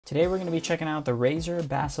Today we're going to be checking out the Razer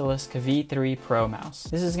Basilisk V3 Pro mouse.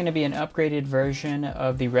 This is going to be an upgraded version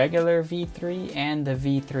of the regular V3 and the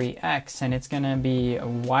V3X, and it's going to be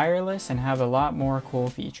wireless and have a lot more cool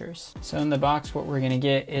features. So in the box what we're going to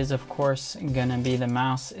get is of course going to be the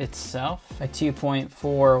mouse itself, a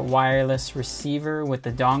 2.4 wireless receiver with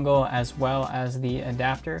the dongle as well as the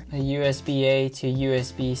adapter, a USB-A to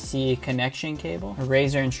USB-C connection cable, a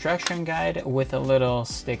Razer instruction guide with a little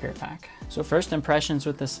sticker pack. So first impressions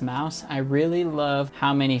with this mouse, I really love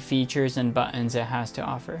how many features and buttons it has to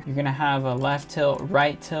offer. You're gonna have a left tilt,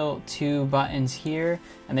 right tilt, 2 buttons here,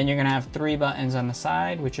 and then you're gonna have 3 buttons on the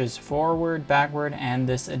side, which is forward, backward, and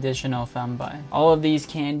this additional thumb button. All of these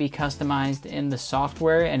can be customized in the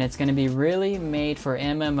software, and it's gonna be really made for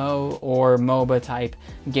MMO or MOBA type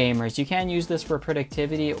gamers. You can use this for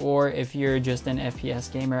productivity or if you're just an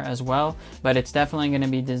FPS gamer as well, but it's definitely gonna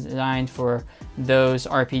be designed for those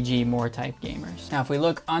RPG more type gamers. Now if we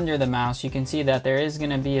look under the mouse, you can see that there is going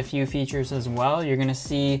to be a few features as well. You're going to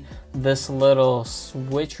see this little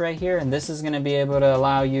switch right here, and this is going to be able to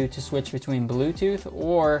allow you to switch between Bluetooth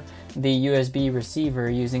or the USB receiver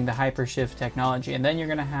using the HyperShift technology. And then you're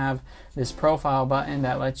going to have this profile button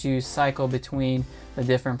that lets you cycle between the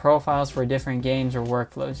different profiles for different games or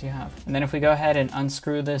workflows you have. And then if we go ahead and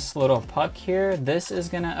unscrew this little puck here, this is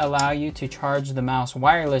going to allow you to charge the mouse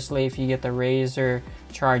wirelessly if you get the Razer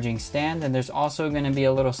charging stand. And there's also going to be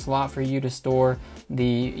a little slot for you to store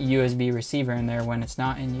the USB receiver in there when it's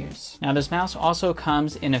not in use. Now this mouse also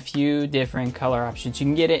comes in a few different color options. You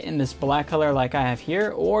can get it in this black color like I have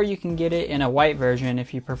here, or you can get it in a white version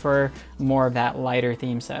if you prefer more of that lighter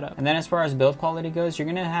theme setup. And then as far as build quality goes, you're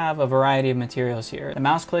going to have a variety of materials here. The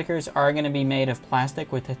mouse clickers are going to be made of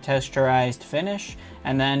plastic with a texturized finish,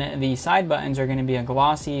 and then the side buttons are going to be a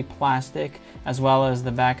glossy plastic, as well as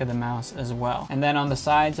the back of the mouse as well. And then on the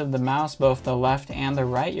sides of the mouse, both the left and the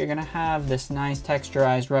right, you're going to have this nice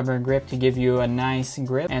texturized rubber grip to give you a nice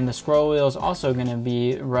grip, and the scroll wheel is also going to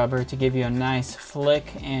be rubber to give you a nice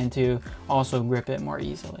flick and to also grip it more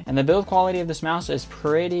easily. And the build quality of this mouse is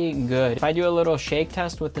pretty good. If I do a little shake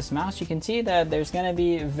test with this mouse, you can see that there's going to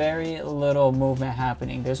be very little movement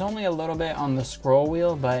happening. There's only a little bit on the scroll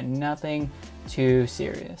wheel, but nothing too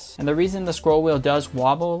serious. And the reason the scroll wheel does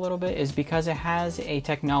wobble a little bit is because it has a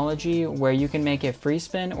technology where you can make it free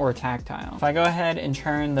spin or tactile. If I go ahead and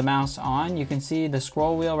turn the mouse on, you can see the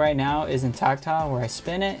scroll wheel right now is in tactile, where I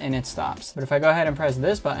spin it and it stops. But if I go ahead and press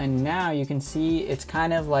this button, now you can see it's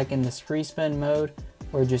kind of like in this free spin mode,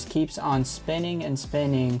 where it just keeps on spinning and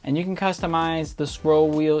spinning. And you can customize the scroll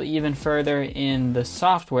wheel even further in the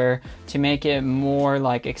software to make it more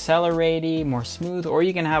like accelerating, more smooth, or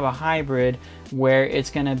you can have a hybrid where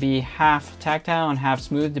it's gonna be half tactile and half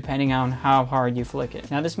smooth depending on how hard you flick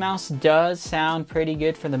it. Now this mouse does sound pretty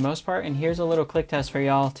good for the most part, and here's a little click test for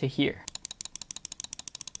y'all to hear.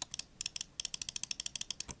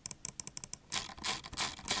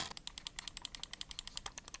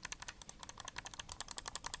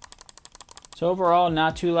 So overall,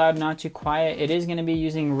 not too loud, not too quiet. It is going to be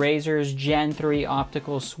using Razer's Gen-3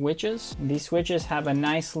 optical switches. These switches have a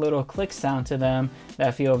nice little click sound to them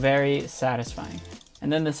that feel very satisfying.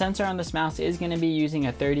 And then the sensor on this mouse is going to be using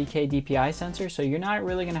a 30K DPI sensor, so you're not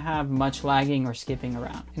really going to have much lagging or skipping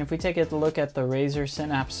around. And if we take a look at the Razer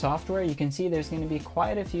Synapse software, you can see there's going to be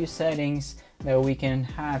quite a few settings that we can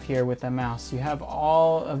have here with the mouse. You have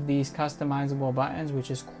all of these customizable buttons, which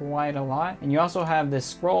is quite a lot. And you also have this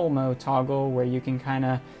scroll mode toggle where you can kind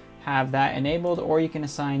of have that enabled, or you can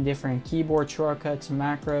assign different keyboard shortcuts,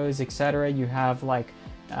 macros, etc. You have like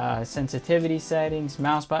sensitivity settings,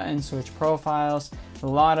 mouse buttons, switch profiles, a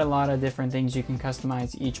lot of different things you can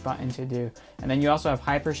customize each button to do. And then you also have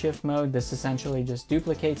HyperShift mode. This essentially just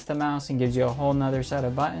duplicates the mouse and gives you a whole nother set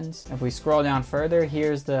of buttons. If we scroll down further,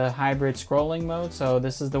 here's the hybrid scrolling mode. So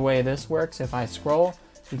this is the way this works. If I scroll,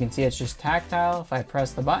 you can see it's just tactile. If I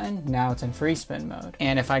press the button, now it's in free spin mode.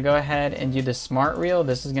 And if I go ahead and do the smart reel,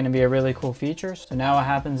 this is going to be a really cool feature. So now what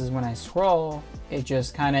happens is when I scroll, it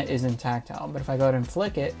just kind of isn't tactile. But if I go ahead and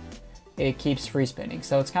flick it, it keeps free spinning.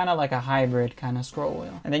 So it's kind of like a hybrid kind of scroll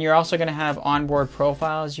wheel. And then you're also going to have onboard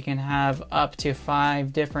profiles. You can have up to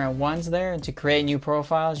 5 different ones there. And to create new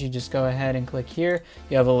profiles, you just go ahead and click here.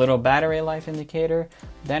 You have a little battery life indicator.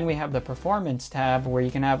 Then we have the performance tab where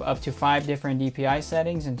you can have up to 5 different DPI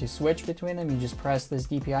settings, and to switch between them, you just press this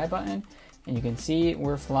DPI button. and you can see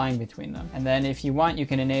we're flying between them. And then if you want, you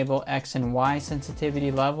can enable X and Y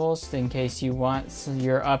sensitivity levels in case you want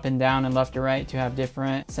your up and down and left to right to have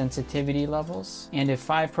different sensitivity levels. And if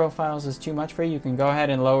 5 profiles is too much for you, you can go ahead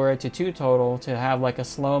and lower it to 2 total to have like a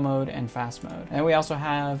slow mode and fast mode. And we also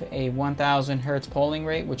have a 1000 Hertz polling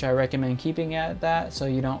rate, which I recommend keeping at that so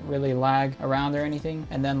you don't really lag around or anything.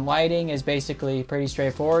 And then lighting is basically pretty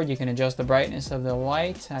straightforward. You can adjust the brightness of the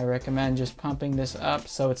light. I recommend just pumping this up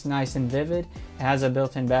so it's nice and vivid. It has a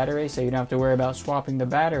built-in battery, so you don't have to worry about swapping the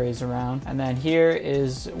batteries around. And then here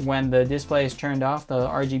is when the display is turned off, the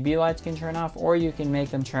RGB lights can turn off, or you can make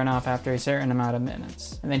them turn off after a certain amount of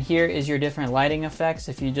minutes. And then here is your different lighting effects.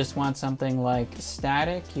 If you just want something like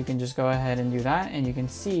static, you can just go ahead and do that, and you can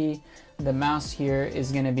see the mouse here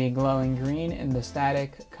is going to be glowing green in the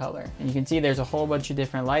static color. And you can see there's a whole bunch of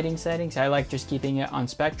different lighting settings. I like just keeping it on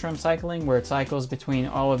spectrum cycling, where it cycles between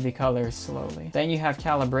all of the colors slowly. Then you have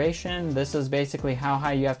calibration. This is basically how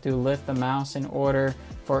high you have to lift the mouse in order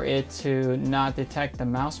for it to not detect the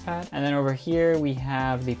mouse pad. And then over here we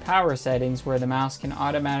have the power settings, where the mouse can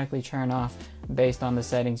automatically turn off based on the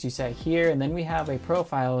settings you set here. And then we have a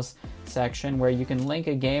profiles section where you can link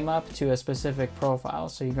a game up to a specific profile.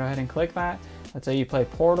 So you go ahead and click that. Let's say you play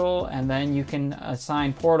Portal, and then you can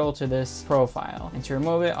assign Portal to this profile. And to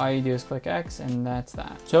remove it, all you do is click X, and that's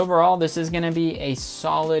that. So overall, this is going to be a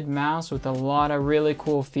solid mouse with a lot of really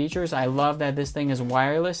cool features. I love that this thing is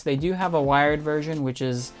wireless. They do have a wired version, which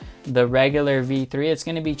is the regular V3. It's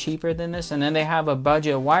going to be cheaper than this. And then they have a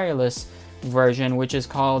budget wireless version, which is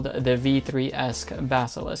called the V3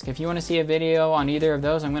 Basilisk. If you want to see a video on either of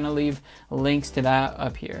those, I'm going to leave links to that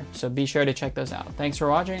up here. So be sure to check those out. Thanks for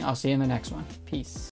watching. I'll see you in the next one. Peace.